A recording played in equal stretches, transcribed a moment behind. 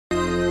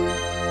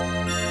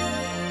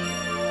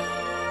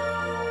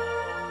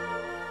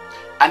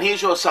And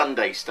here's your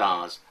Sunday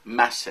stars.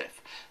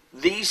 Massive.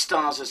 These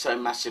stars are so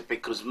massive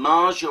because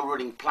Mars, your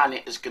ruling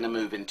planet, is going to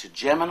move into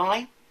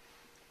Gemini.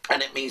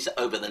 And it means that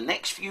over the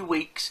next few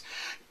weeks,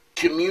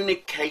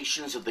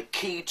 communications are the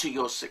key to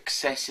your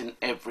success in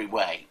every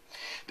way.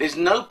 There's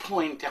no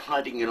point in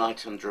hiding your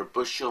light under a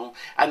bushel,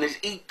 and there's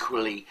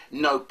equally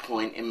no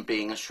point in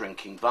being a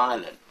shrinking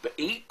violet. But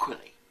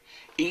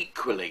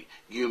equally,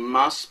 you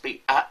must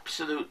be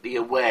absolutely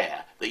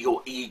aware that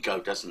your ego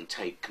doesn't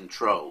take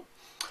control.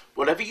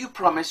 Whatever you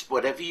promise,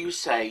 whatever you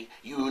say,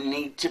 you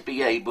need to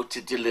be able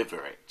to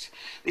deliver it.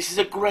 This is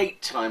a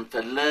great time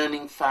for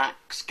learning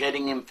facts,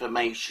 getting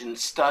information,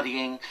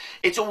 studying.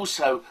 It's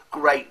also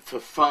great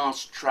for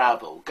fast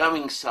travel,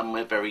 going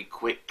somewhere very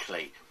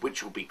quickly,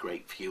 which will be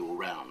great for you all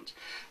round.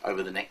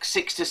 Over the next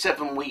 6 to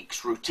 7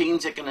 weeks,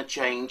 routines are going to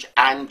change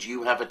and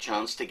you have a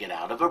chance to get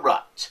out of a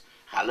rut.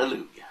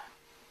 Hallelujah.